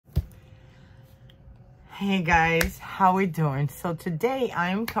Hey guys, how we doing? So today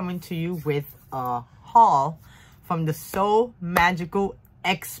I'm coming to you with a haul from the So Magical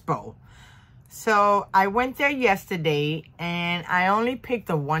Expo. So I went there yesterday and I only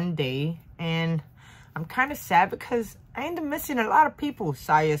picked a one day, and I'm kind of sad because I ended up missing a lot of people.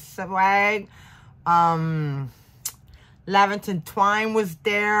 Saya Swag, Lavington Twine was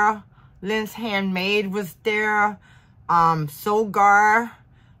there, Lynn's Handmade was there, Solgar,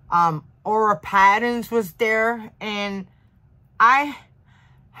 Aura Patterns was there, and I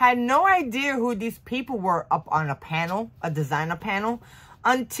had no idea who these people were up on a panel, a designer panel,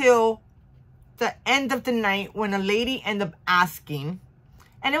 until the end of the night when a lady ended up asking.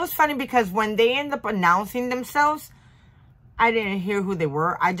 And it was funny because when they ended up announcing themselves, I didn't hear who they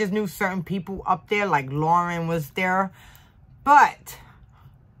were. I just knew certain people up there, like Lauren was there. But,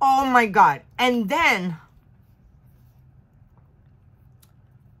 oh my God. And then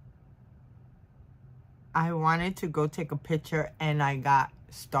I wanted to go take a picture and I got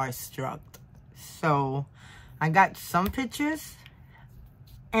starstruck. So I got some pictures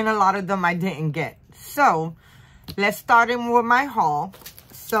and a lot of them I didn't get. So let's start in with my haul.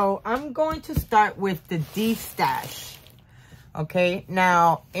 So I'm going to start with the D-Stash. Okay,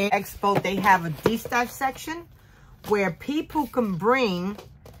 now in Expo they have a D-Stash section where people can bring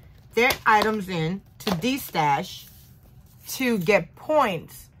their items in to D-Stash to get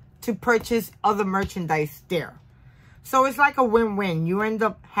points to purchase other merchandise there. So it's like a win-win. You end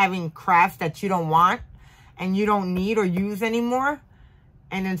up having crafts that you don't want and you don't need or use anymore.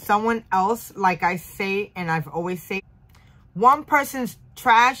 And then someone else, like I say, and I've always said, one person's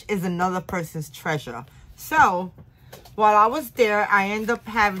trash is another person's treasure. So while I was there, I ended up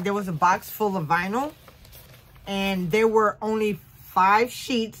having, there was a box full of vinyl and there were only 5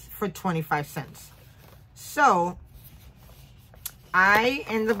 sheets for 25 cents. So I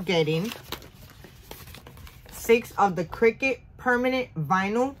ended up getting 6 of the Cricut permanent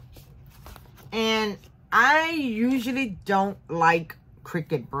vinyl. And I usually don't like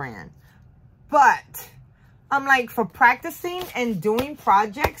Cricut brand, but I'm like, for practicing and doing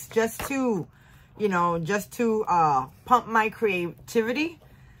projects just to, you know, just to pump my creativity,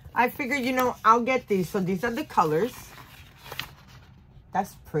 I figured, you know, I'll get these. So these are the colors.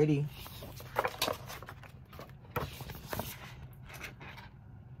 That's pretty.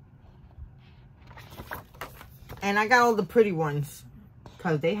 And I got all the pretty ones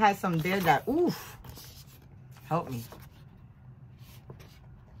because they had some there that, oof, help me.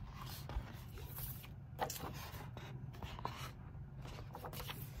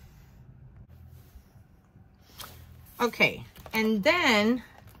 Okay, and then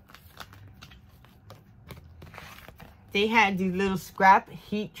they had these little scrap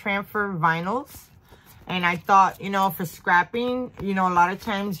heat transfer vinyls. And I thought, you know, for scrapping, you know, a lot of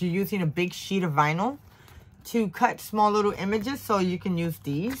times you're using a big sheet of vinyl to cut small little images, so you can use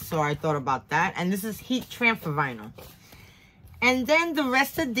these. So I thought about that. And this is heat transfer vinyl. And then the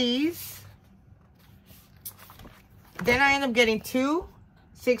rest of these, then I end up getting 2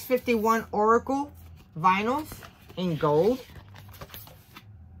 651 Oracle vinyls in gold.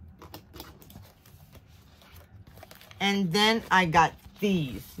 And then I got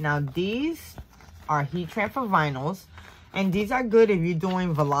these. Now these are heat transfer vinyls. And these are good if you're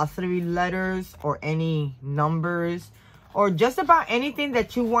doing velocity letters or any numbers or just about anything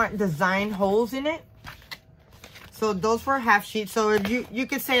that you want design holes in it. So those were half sheets. So if you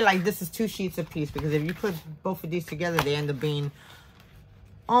could say like this is 2 sheets a piece, because if you put both of these together, they end up being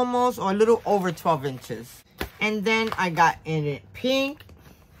almost or a little over 12 inches. And then I got in it pink.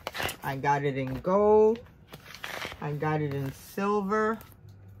 I got it in gold. I got it in silver.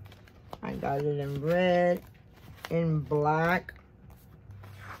 I got it in red. In black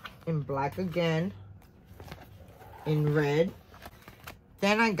again, in red.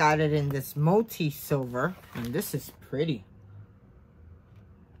 Then I got it in this multi silver, and this is pretty.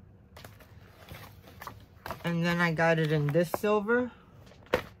 And then I got it in this silver,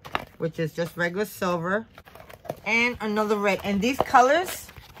 which is just regular silver, and another red. And these colors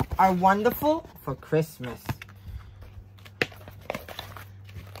are wonderful for Christmas.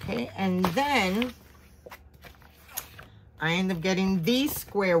 Okay, and then I end up getting these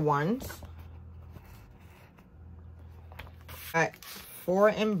square ones. Got 4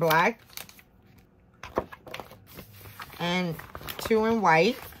 in black and 2 in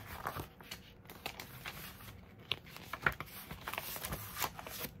white.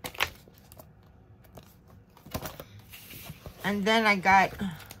 And then I got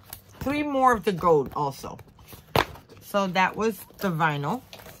 3 more of the gold also. So that was the vinyl.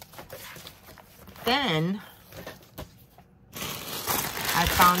 Then I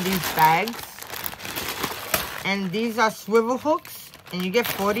found these bags And these are swivel hooks, and you get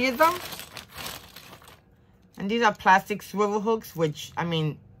 40 of them. And these are plastic swivel hooks, which, I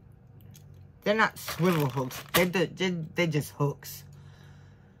mean, they're not swivel hooks. They're just hooks.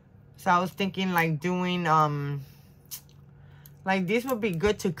 So I was thinking like doing, like these would be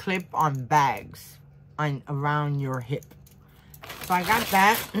good to clip on bags around your hip. So I got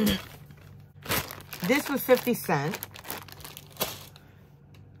that. This was 50 cents.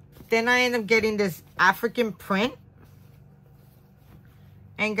 Then I ended up getting this African print.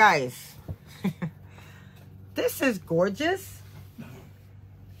 And guys, this is gorgeous.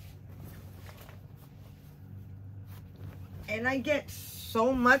 And I get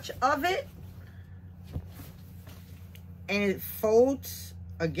so much of it. And it folds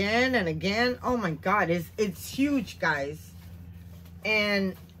again and again. Oh my God, it's huge, guys.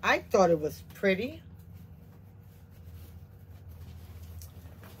 And I thought it was pretty.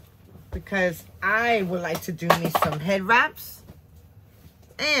 Because I would like to do me some head wraps.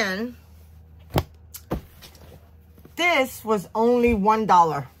 And this was only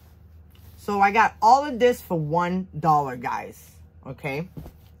 $1. So I got all of this for $1, guys. Okay.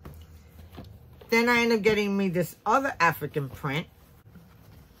 Then I ended up getting me this other African print.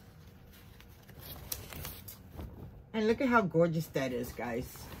 And look at how gorgeous that is, guys.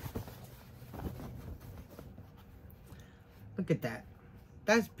 Look at that.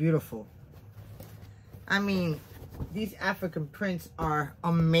 That's beautiful. I mean, these African prints are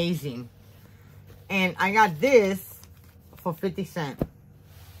amazing. And I got this for 50 cents.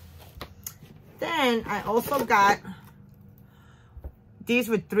 Then I also got these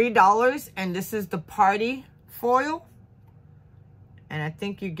with $3, and this is the party foil. And I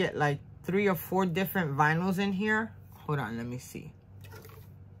think you get like 3 or 4 different vinyls in here. Hold on, let me see.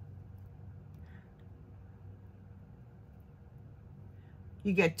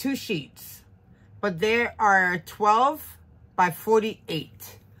 You get 2 sheets, but there are 12 by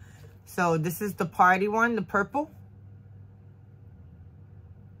 48. So this is the party one, the purple.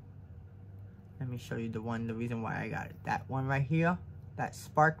 Let me show you the reason why I got it. That one right here, that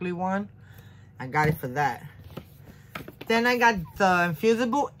sparkly one. I got it for that. Then I got the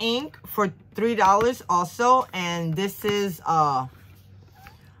infusible ink for $3 also. And this is, I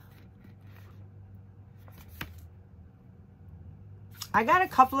got a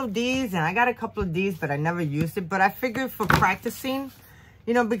couple of these and I got a couple of these, but I never used it. But I figured for practicing,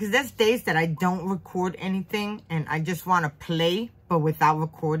 you know, because there's days that I don't record anything and I just want to play, but without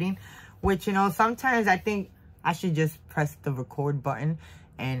recording. Which, you know, sometimes I think I should just press the record button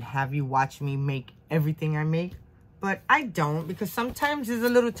and have you watch me make everything I make. But I don't, because sometimes it's a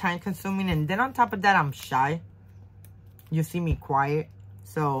little time consuming. And then on top of that, I'm shy. You see me quiet.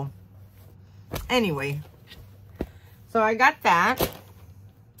 So, anyway. So I got that.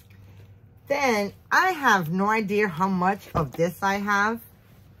 Then I have no idea how much of this I have.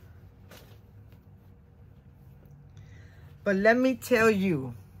 But let me tell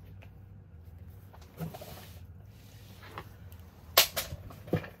you.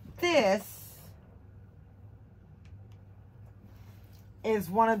 This is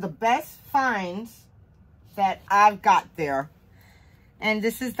one of the best finds that I've got there. And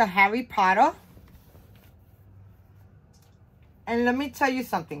this is the Harry Potter. And let me tell you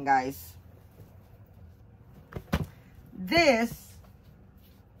something, guys. This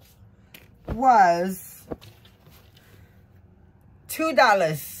was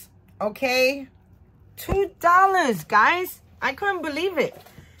 $2, okay? $2, guys. I couldn't believe it.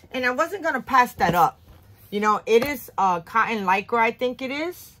 And I wasn't going to pass that up. You know, it is cotton lycra, I think it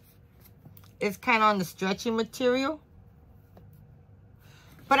is. It's kind of on the stretchy material.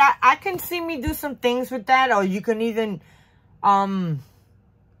 But I can see me do some things with that. Or you can even... I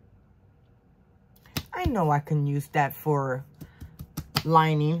know I can use that for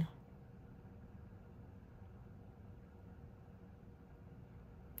lining.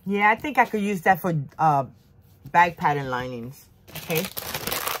 Yeah, I think I could use that for bag pattern linings. Okay.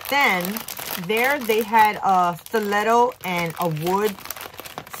 Then, there they had a stiletto and a wood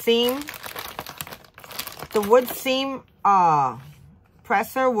seam. The wood seam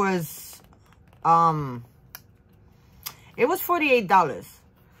presser was, it was $48.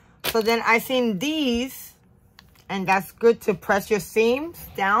 So then I seen these, and that's good to press your seams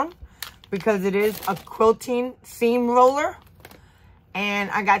down because it is a quilting seam roller. And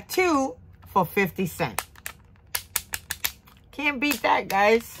I got 2 for 50 cents. Can't beat that,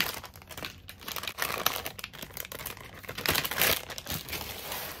 guys.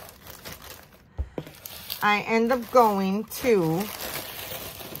 I end up going to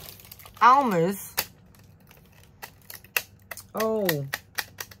Alma's.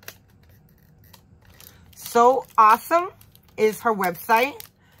 So Awesome is her website.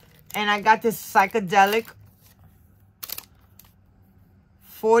 And I got this psychedelic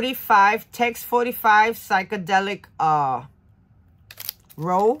 45, text 45 psychedelic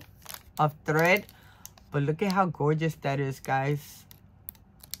row of thread. But look at how gorgeous that is, guys.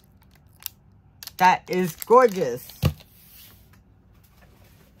 That is gorgeous.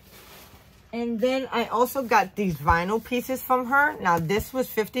 And then I also got these vinyl pieces from her. Now this was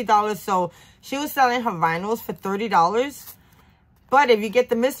 $50, so she was selling her vinyls for $30. But if you get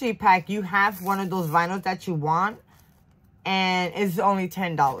the mystery pack, you have one of those vinyls that you want. And it's only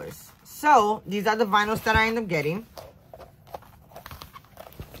 $10. So these are the vinyls that I end up getting.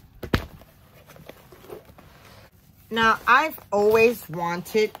 Now, I've always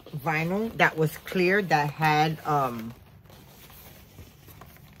wanted vinyl that was clear, that had, oh,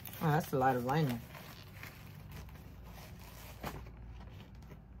 that's a lot of vinyl.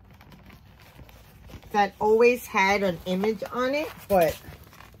 That always had an image on it, but,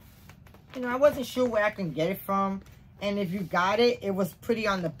 you know, I wasn't sure where I can get it from. And if you got it, it was pretty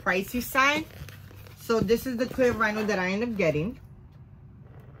on the pricey side. So this is the clear vinyl that I end up getting.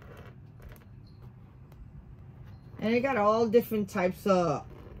 And it got all different types of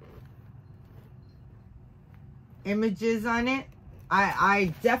images on it.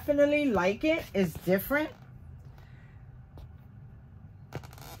 I definitely like it. It's different.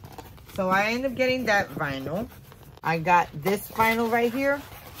 So I end up getting that vinyl. I got this vinyl right here.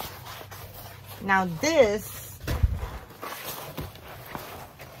 Now this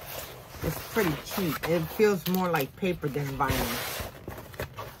is pretty cheap. It feels more like paper than vinyl.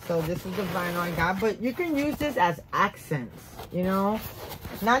 So this is the vinyl I got, but you can use this as accents, you know,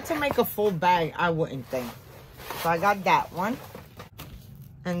 not to make a full bag, I wouldn't think. So I got that one,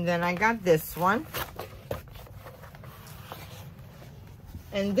 and then I got this one,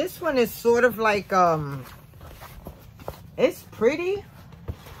 and this one is sort of like, it's pretty.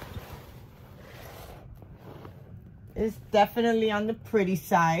 It's definitely on the pretty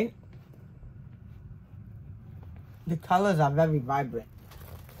side. The colors are very vibrant.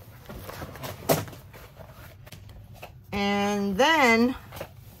 And then,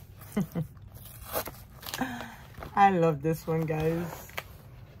 I love this one, guys.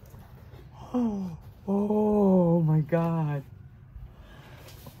 Oh my God.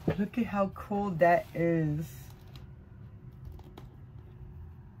 Look at how cool that is.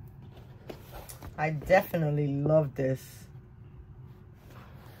 I definitely love this.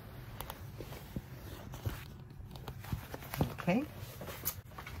 Okay.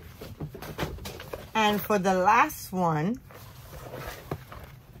 And for the last one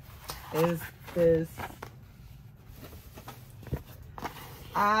is this.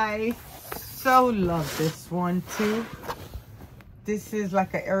 I so love this one too. This is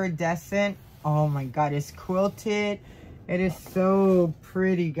like an iridescent. Oh my God, it's quilted. It is so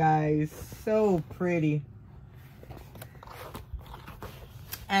pretty, guys. So pretty.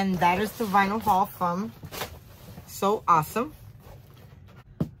 And that is the vinyl haul from So Awesome.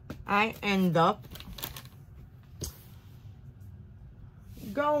 I end up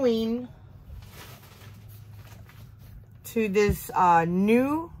going to this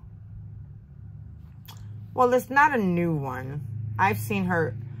new, well, it's not a new one. I've seen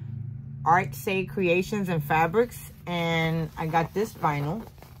her Art Say Creations and Fabrics, and I got this vinyl.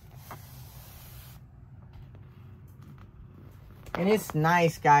 And it's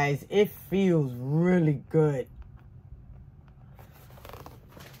nice, guys. It feels really good.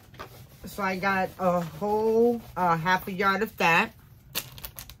 So I got a whole half a yard of that.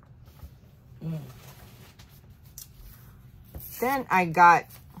 Then I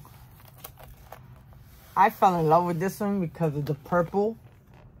fell in love with this one because of the purple.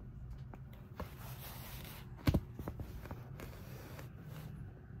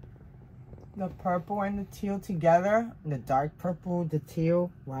 The purple and the teal together. The dark purple, the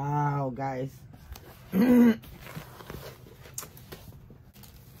teal. Wow, guys. I'm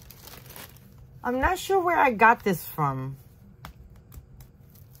not sure where I got this from.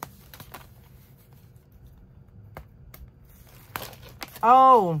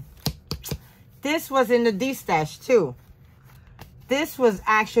 Oh, this was in the D-stash too. This was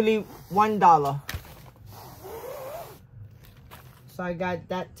actually $1. So I got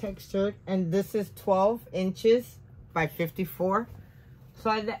that texture, and this is 12 inches by 54. So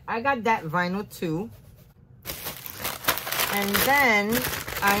I got that vinyl too. And then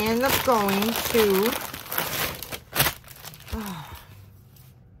I end up going to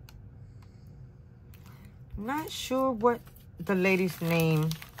I'm not sure what the lady's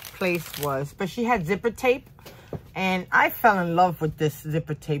place was, but she had zipper tape. And I fell in love with this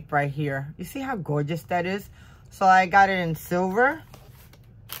zipper tape right here. You see how gorgeous that is? So I got it in silver.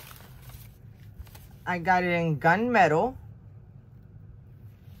 I got it in gunmetal.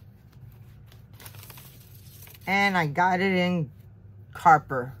 And I got it in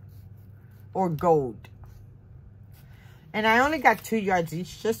copper or gold. And I only got 2 yards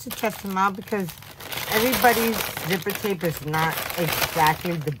each just to test them out because everybody's zipper tape is not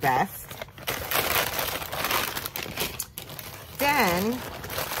exactly the best. Then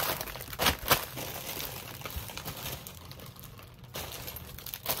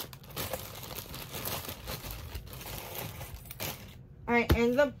I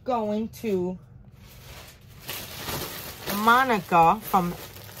end up going to Monica from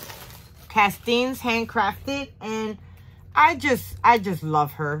Castine's Handcrafted, and I just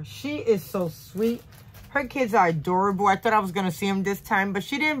love her. She is so sweet. Her kids are adorable. I thought I was gonna see them this time, but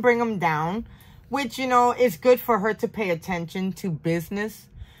she didn't bring them down, which, you know, is good for her to pay attention to business.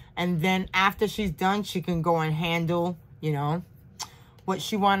 And then after she's done, she can go and handle, you know, what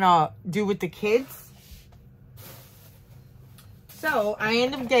she wanna do with the kids. So I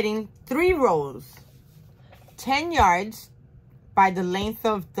end up getting 3 rolls, 10 yards by the length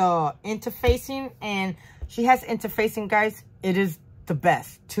of the interfacing. And she has interfacing, guys. It is the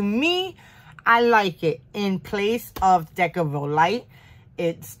best. To me, I like it in place of Decaville Light.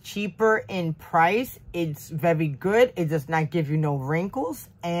 It's cheaper in price. It's very good. It does not give you no wrinkles.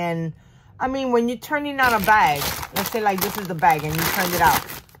 And I mean, when you're turning out a bag, let's say like this is the bag and you turned it out.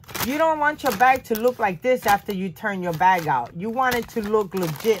 You don't want your bag to look like this after you turn your bag out. You want it to look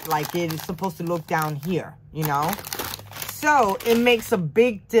legit, like it is supposed to look down here, you know? So it makes a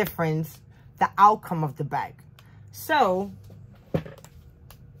big difference, the outcome of the bag. So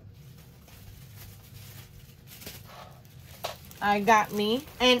I got me,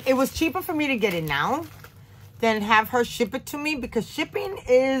 and it was cheaper for me to get it now than have her ship it to me because shipping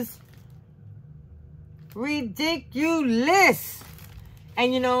is ridiculous.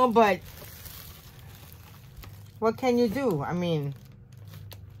 And you know, but what can you do? I mean,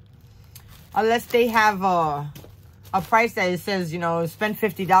 unless they have a price that it says, you know, spend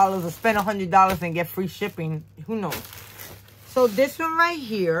 $50 or spend $100 and get free shipping. Who knows? So this one right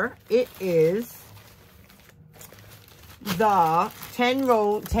here, it is the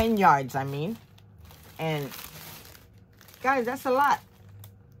 10 yards, I mean. And guys, that's a lot.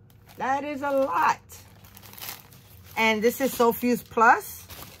 That is a lot. And this is So Fuse Plus.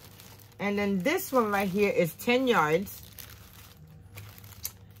 And then this one right here is 10 yards.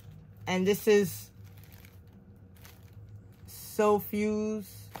 And this is So Fuse.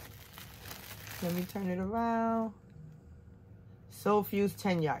 Let me turn it around. So Fuse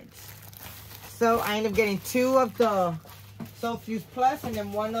 10 yards. So I end up getting 2 of the So Fuse Plus and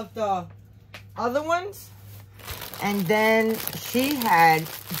then 1 of the other ones. And then she had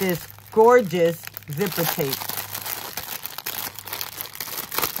this gorgeous zipper tape.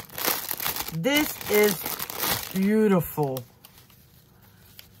 This is beautiful.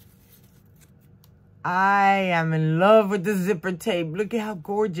 I am in love with the zipper tape. Look at how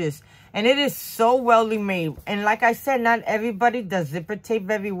gorgeous. And it is so well made. And like I said, not everybody does zipper tape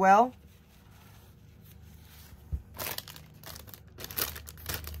very well.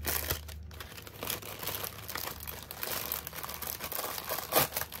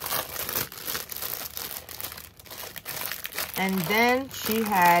 And then she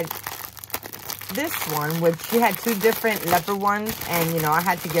had this one, which she had 2 different leopard ones. And, you know, I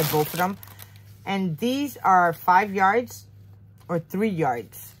had to get both of them. And these are 5 yards or 3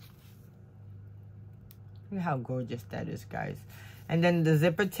 yards. Look at how gorgeous that is, guys. And then the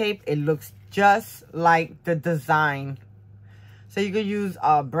zipper tape, it looks just like the design. So you could use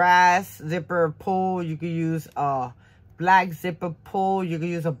a brass zipper pull. You could use a black zipper pull. You could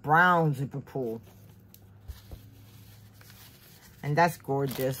use a brown zipper pull. And that's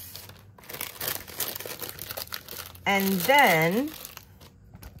gorgeous. And then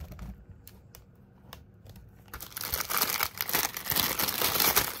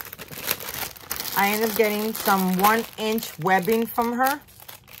I ended up getting some 1-inch webbing from her.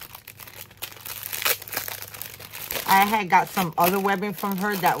 I had got some other webbing from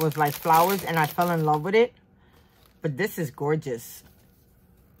her that was like flowers and I fell in love with it. But this is gorgeous.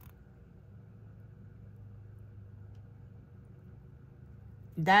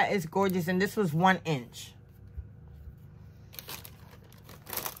 That is gorgeous. And this was 1 inch.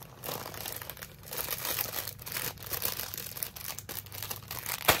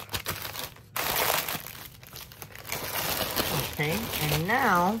 Okay, and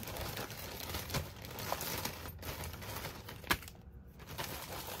now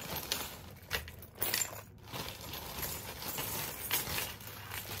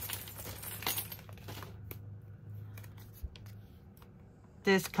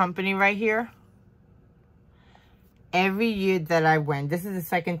this company right here. Every year that I went, this is the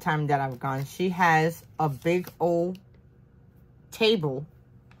second time that I've gone, she has a big old table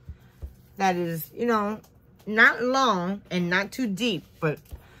that is, you know, not long and not too deep, but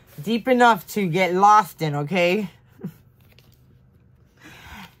deep enough to get lost in, okay?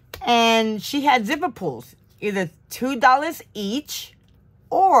 And she had zipper pulls, either $2 each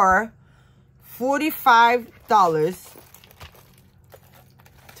or $45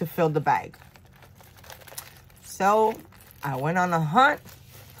 to fill the bag. So I went on a hunt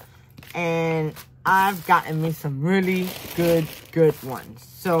and I've gotten me some really good ones.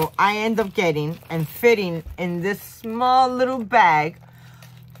 So I end up getting and fitting in this small little bag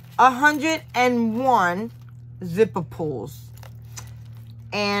 101 zipper pulls.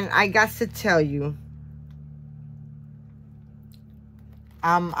 And I got to tell you,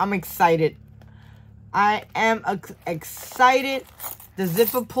 I'm excited. I am excited. The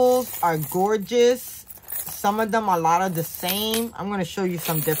zipper pulls are gorgeous. Some of them are a lot of the same. I'm going to show you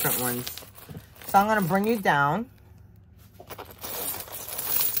some different ones. So I'm going to bring you down.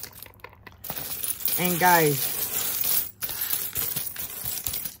 And guys,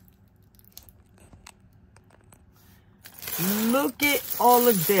 look at all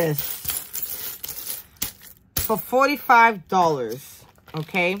of this for $45,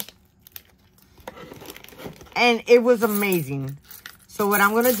 okay? And it was amazing. So what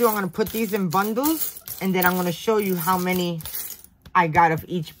I'm going to do, I'm going to put these in bundles, and then I'm going to show you how many I got of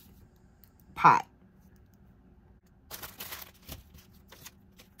each pot.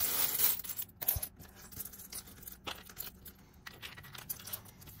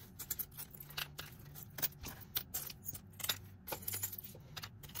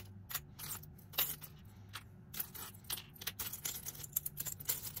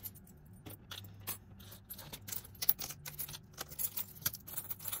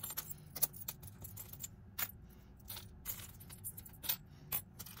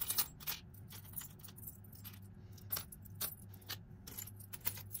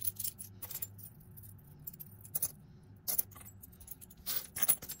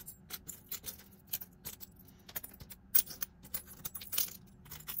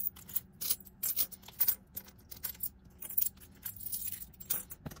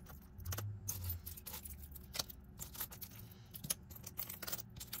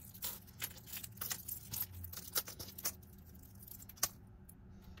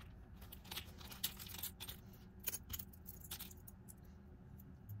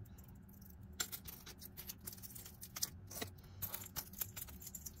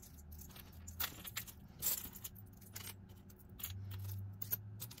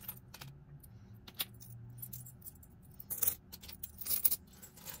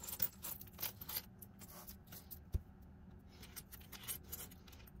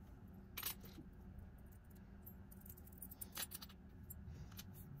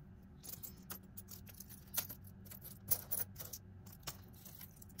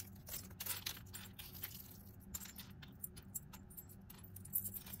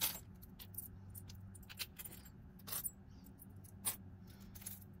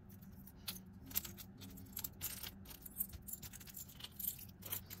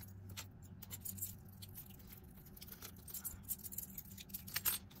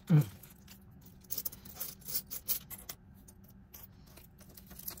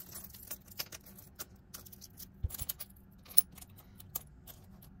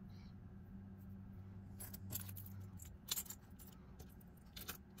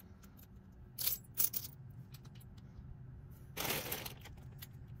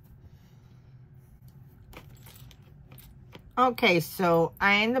 Okay, so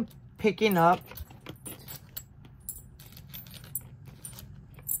I end up picking up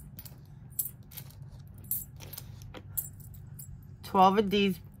 $12 of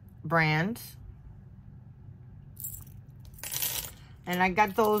these brands. And I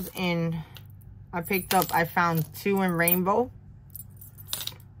got those in, I found 2 in rainbow.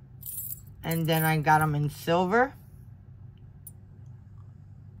 And then I got them in silver.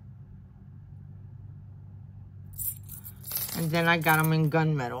 And then I got them in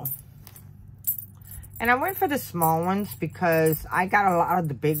gunmetal. And I went for the small ones because I got a lot of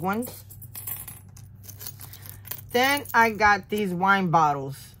the big ones. Then I got these wine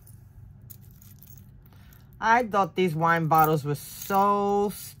bottles. I thought these wine bottles were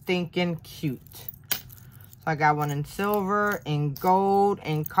so stinking cute. So I got one in silver, in gold,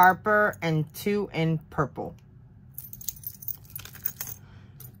 in copper, and 2 in purple.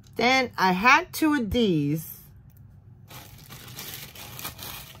 Then I had 2 of these.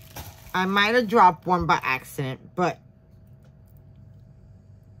 I might have dropped one by accident, but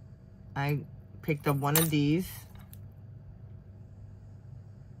I picked up one of these.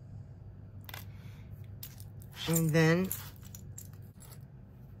 And then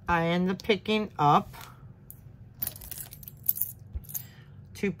I ended up picking up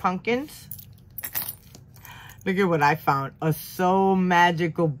 2 pumpkins. Look at what I found. A So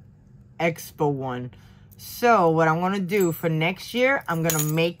Magical Expo one. So what I'm going to do for next year, I'm going to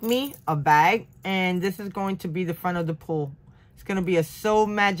make me a bag. And this is going to be the front of the pool. It's going to be a So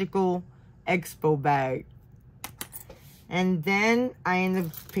Magical Expo bag. And then I ended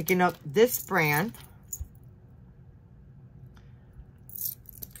up picking up this brand.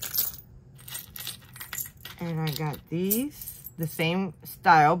 And I got these, the same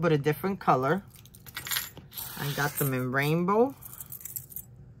style, but a different color. I got them in rainbow.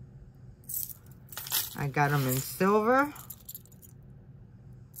 I got them in silver.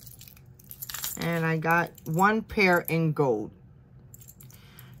 And I got 1 pair in gold.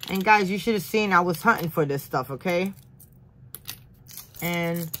 And guys, you should have seen I was hunting for this stuff, okay?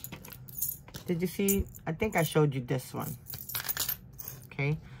 And did you see? I think I showed you this one.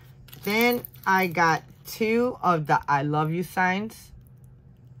 Okay. Then I got 2 of the I love you signs,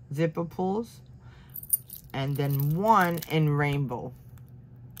 zipper pulls, and then 1 in rainbow.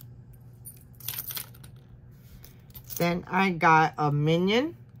 Then I got a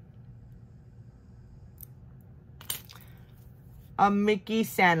minion, a Mickey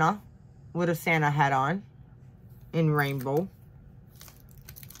Santa with a Santa hat on in rainbow.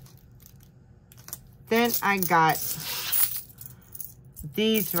 Then I got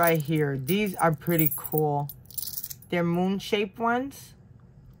these right here. These are pretty cool. They're moon-shaped ones.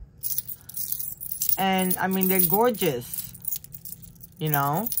 And, I mean, they're gorgeous. You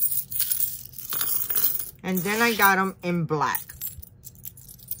know? And then I got them in black.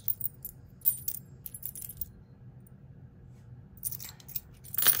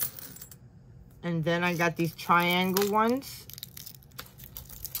 And then I got these triangle ones.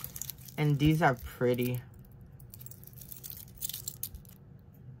 And these are pretty.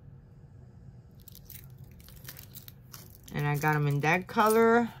 And I got them in that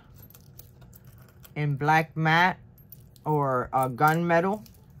color, in black matte or gunmetal,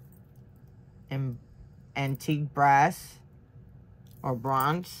 in antique brass or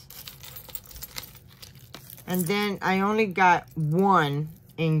bronze. And then I only got 1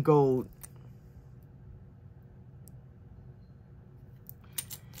 in gold.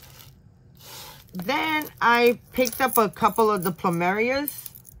 Then I picked up a couple of the plumerias.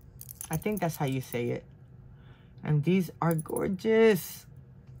 I think that's how you say it. And these are gorgeous.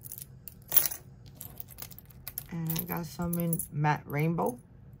 And I got some in matte rainbow.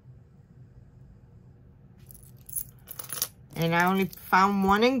 And I only found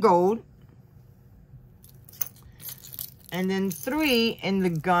 1 in gold. And then 3 in the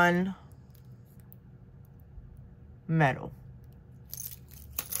gun metal.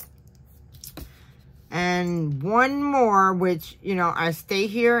 And 1 more, which, you know, I stay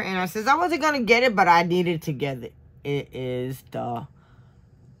here and I says I wasn't going to get it, but I needed to get it. It is the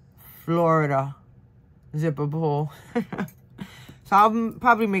Florida zipper pull. So I'll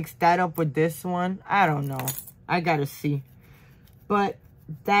probably mix that up with this one. I don't know. I got to see. But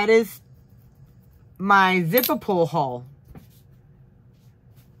that is my zipper pull haul.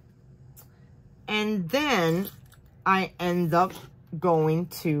 And then I end up going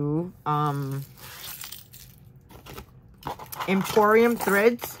to Emporium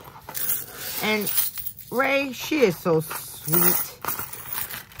Threads. And Ray, she is so sweet.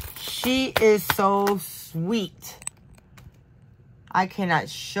 She is so sweet. I cannot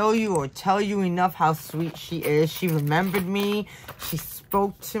show you or tell you enough how sweet she is. She remembered me. She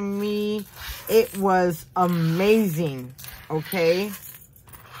spoke to me. It was amazing, okay?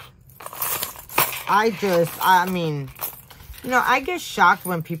 I mean, you know, I get shocked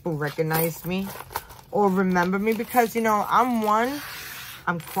when people recognize me or remember me because, you know,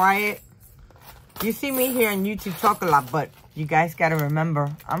 I'm quiet. You see me here on YouTube talk a lot, but you guys got to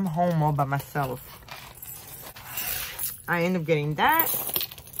remember, I'm home all by myself. I end up getting that.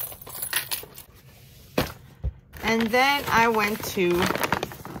 And then I went to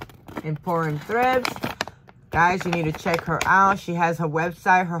Emporium Threads. Guys, you need to check her out. She has her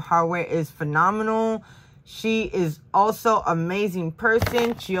website. Her hardware is phenomenal. She is also an amazing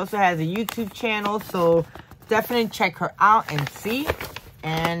person. She also has a YouTube channel. So definitely check her out and see.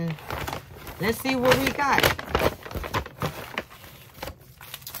 And let's see what we got.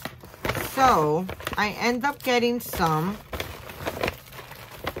 So I end up getting some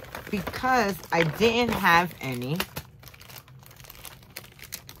because I didn't have any.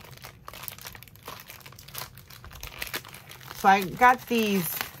 So I got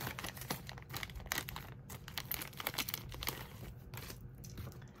these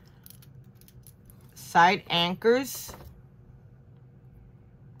side anchors.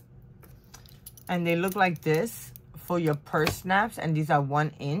 And they look like this for your purse snaps. And these are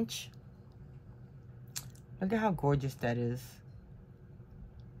 1 inch. Look at how gorgeous that is.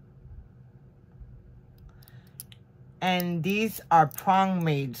 And these are prong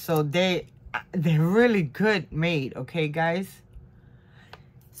made. So they're really good made. Okay, guys.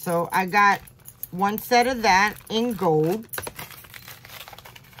 So I got 1 set of that in gold.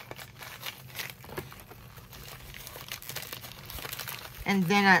 And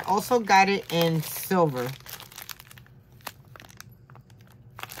then I also got it in silver.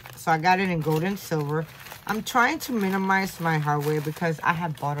 So I got it in gold and silver. I'm trying to minimize my hardware because I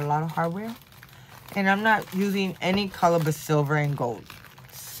have bought a lot of hardware. And I'm not using any color but silver and gold.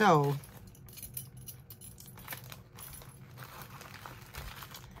 So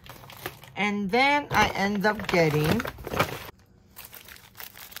and then I end up getting,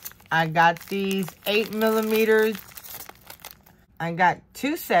 I got these 8mm. I got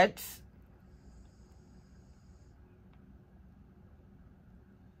 2 sets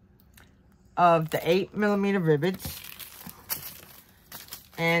of the 8mm rivets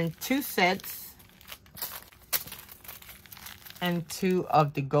and 2 sets and 2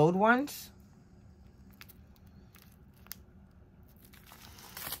 of the gold ones.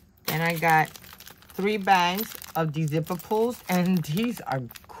 And I got 3 bags of these zipper pulls, and these are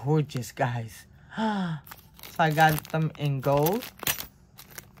gorgeous, guys. So I got them in gold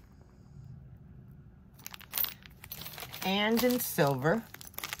and in silver.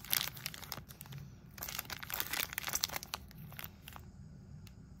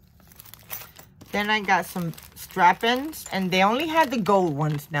 Then I got some strap-ins, and they only had the gold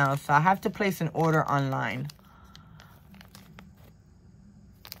ones now, so I have to place an order online.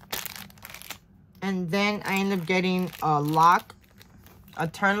 And then I ended up getting a lock, a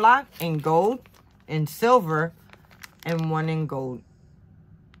turn lock in gold, in silver, and 1 in gold.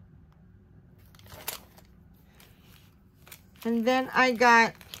 And then I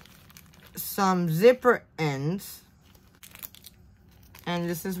got some zipper ends, and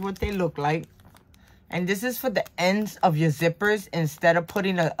this is what they look like. And this is for the ends of your zippers instead of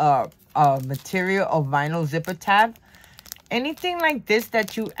putting a material or vinyl zipper tab. Anything like this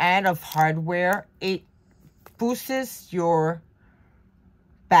that you add of hardware, it boosts your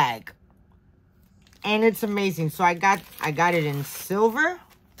bag. And it's amazing. So I got it in silver.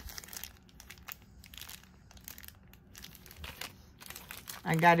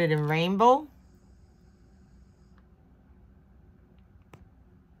 I got it in rainbow.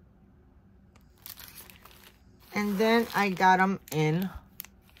 And then I got them in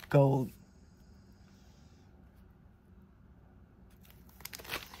gold.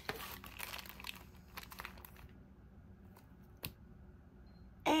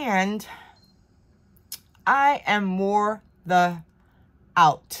 And I am more the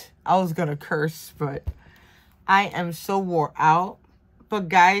out. I was gonna curse, but I am so wore out. But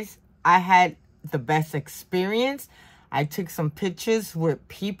guys, I had the best experience. I took some pictures with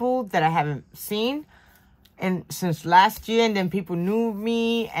people that I haven't seen and since last year, and then people knew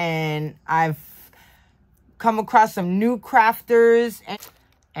me, and I've come across some new crafters.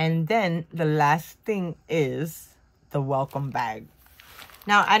 And then the last thing is the welcome bag.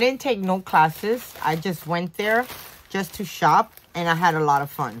 Now, I didn't take no classes. I just went there just to shop, and I had a lot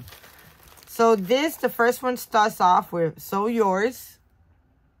of fun. So this, the first one starts off with So Yours.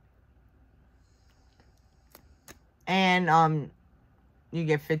 And you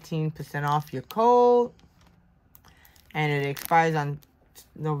get 15% off your code. And it expires on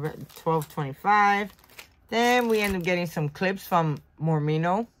November 12/25. Then we end up getting some clips from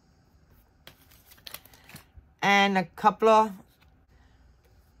Mormino. And a couple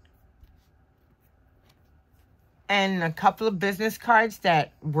of business cards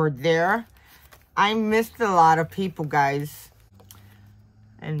that were there. I missed a lot of people, guys.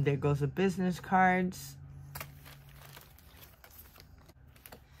 And there goes the business cards.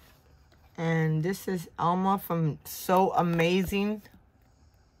 And this is Elma from So Amazing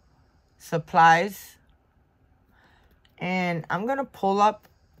Supplies. And I'm going to pull up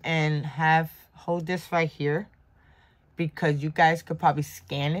and hold this right here, because you guys could probably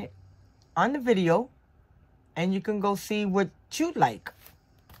scan it on the video and you can go see what you'd like.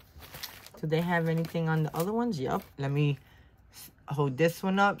 Do they have anything on the other ones? Yep. Let me hold this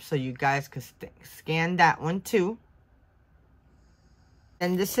one up so you guys could scan that one too.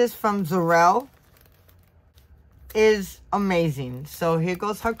 And this is from Zorel. Is amazing. So here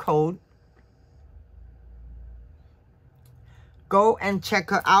goes her code. Go and check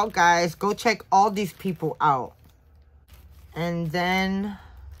her out, guys. Go check all these people out. And then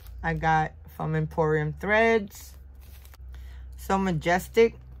I got Some Emporium threads. So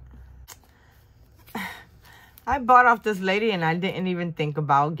majestic. I bought off this lady and I didn't even think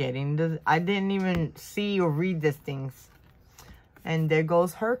about getting this. I didn't even see or read these things. And there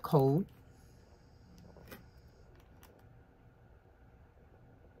goes her code.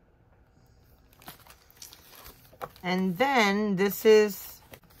 And then this is,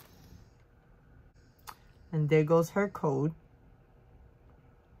 and there goes her code.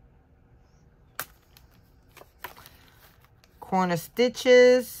 Corner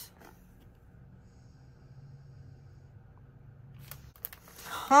stitches.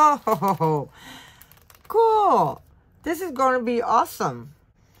 Oh, cool. This is going to be awesome.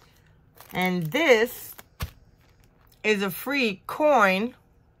 And this is a free coin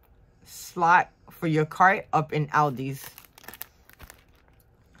slot for your cart up in Aldi's.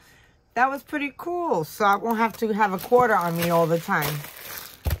 That was pretty cool. So I won't have to have a quarter on me all the time.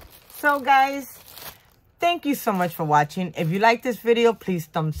 So guys, thank you so much for watching. If you like this video, please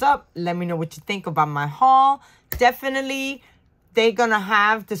thumbs up. Let me know what you think about my haul. Definitely, they're going to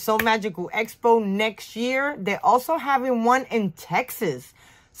have the So Magical Expo next year. They're also having one in Texas.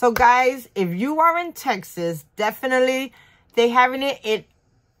 So guys, if you are in Texas, definitely they're having it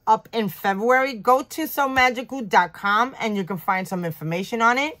up in February. Go to somagical.com and you can find some information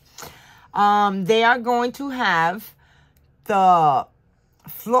on it. They are going to have the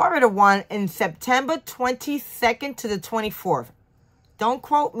Florida one in September 22nd to the 24th. Don't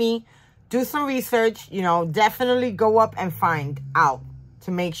quote me. Do some research. You know, definitely go up and find out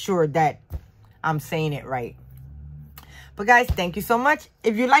to make sure that I'm saying it right. But guys, thank you so much.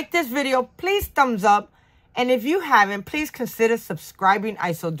 If you like this video, please thumbs up. And if you haven't, please consider subscribing.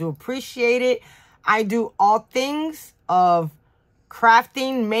 I so do appreciate it. I do all things of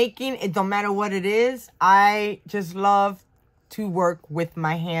crafting, making. It don't matter what it is. I just love to work with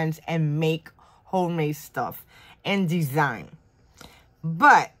my hands and make homemade stuff and design.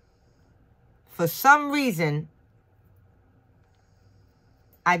 But for some reason,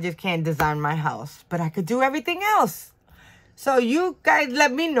 I just can't design my house. But I could do everything else. So you guys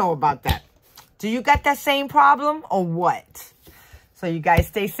let me know about that. Do you got that same problem or what? So you guys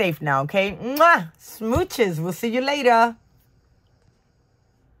stay safe now, okay? Mwah! Smooches. We'll see you later.